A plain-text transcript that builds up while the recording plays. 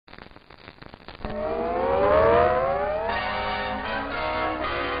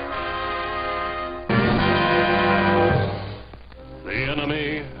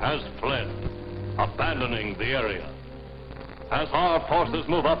the area. As our forces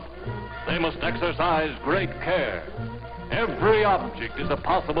move up, they must exercise great care. Every object is a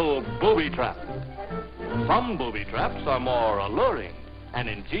possible booby trap. Some booby traps are more alluring and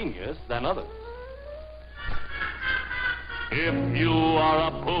ingenious than others. If you are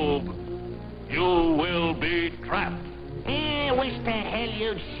a boob, you will be trapped. Wish the hell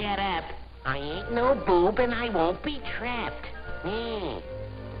you'd shut up. I ain't no boob and I won't be trapped.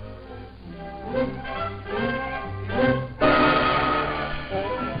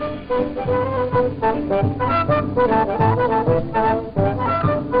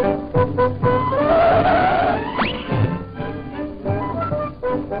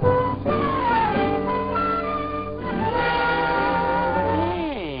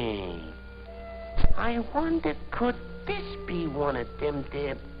 I wonder, could this be one of them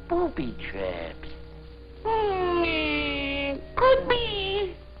there booby traps? Could be.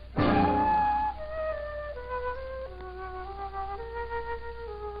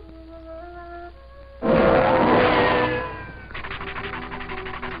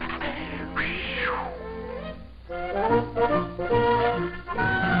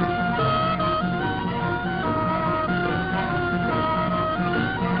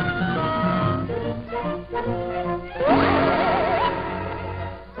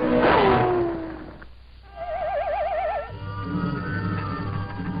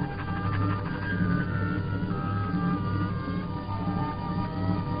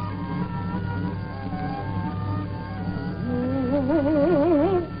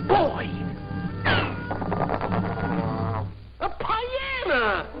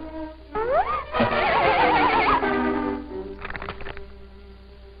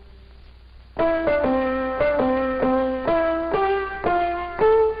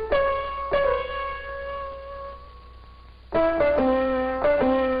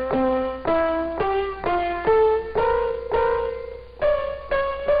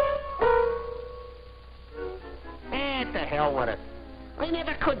 I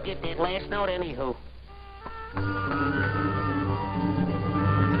never could get that last note anyhow.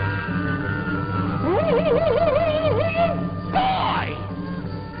 Boy!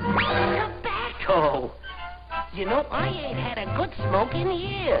 Tobacco! You know, I ain't had a good smoke in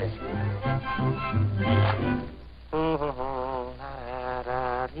years.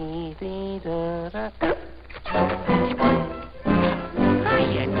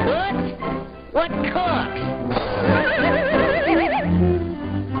 Hiya, Toots. What cooks?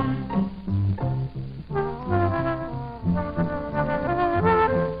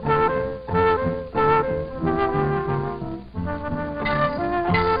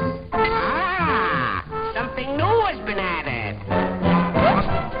 Something new has been added.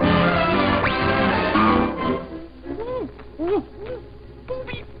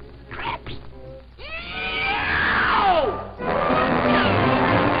 Booby traps.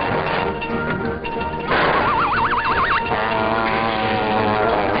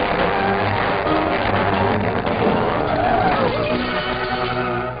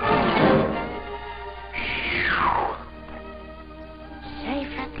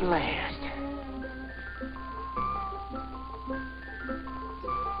 Safe at last.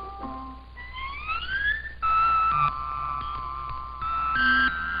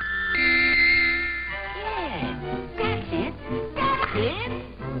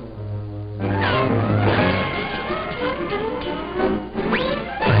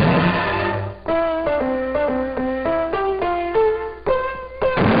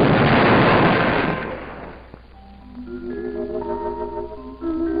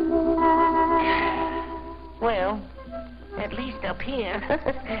 Well, at least up here,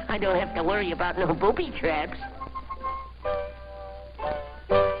 I don't have to worry about no booby traps.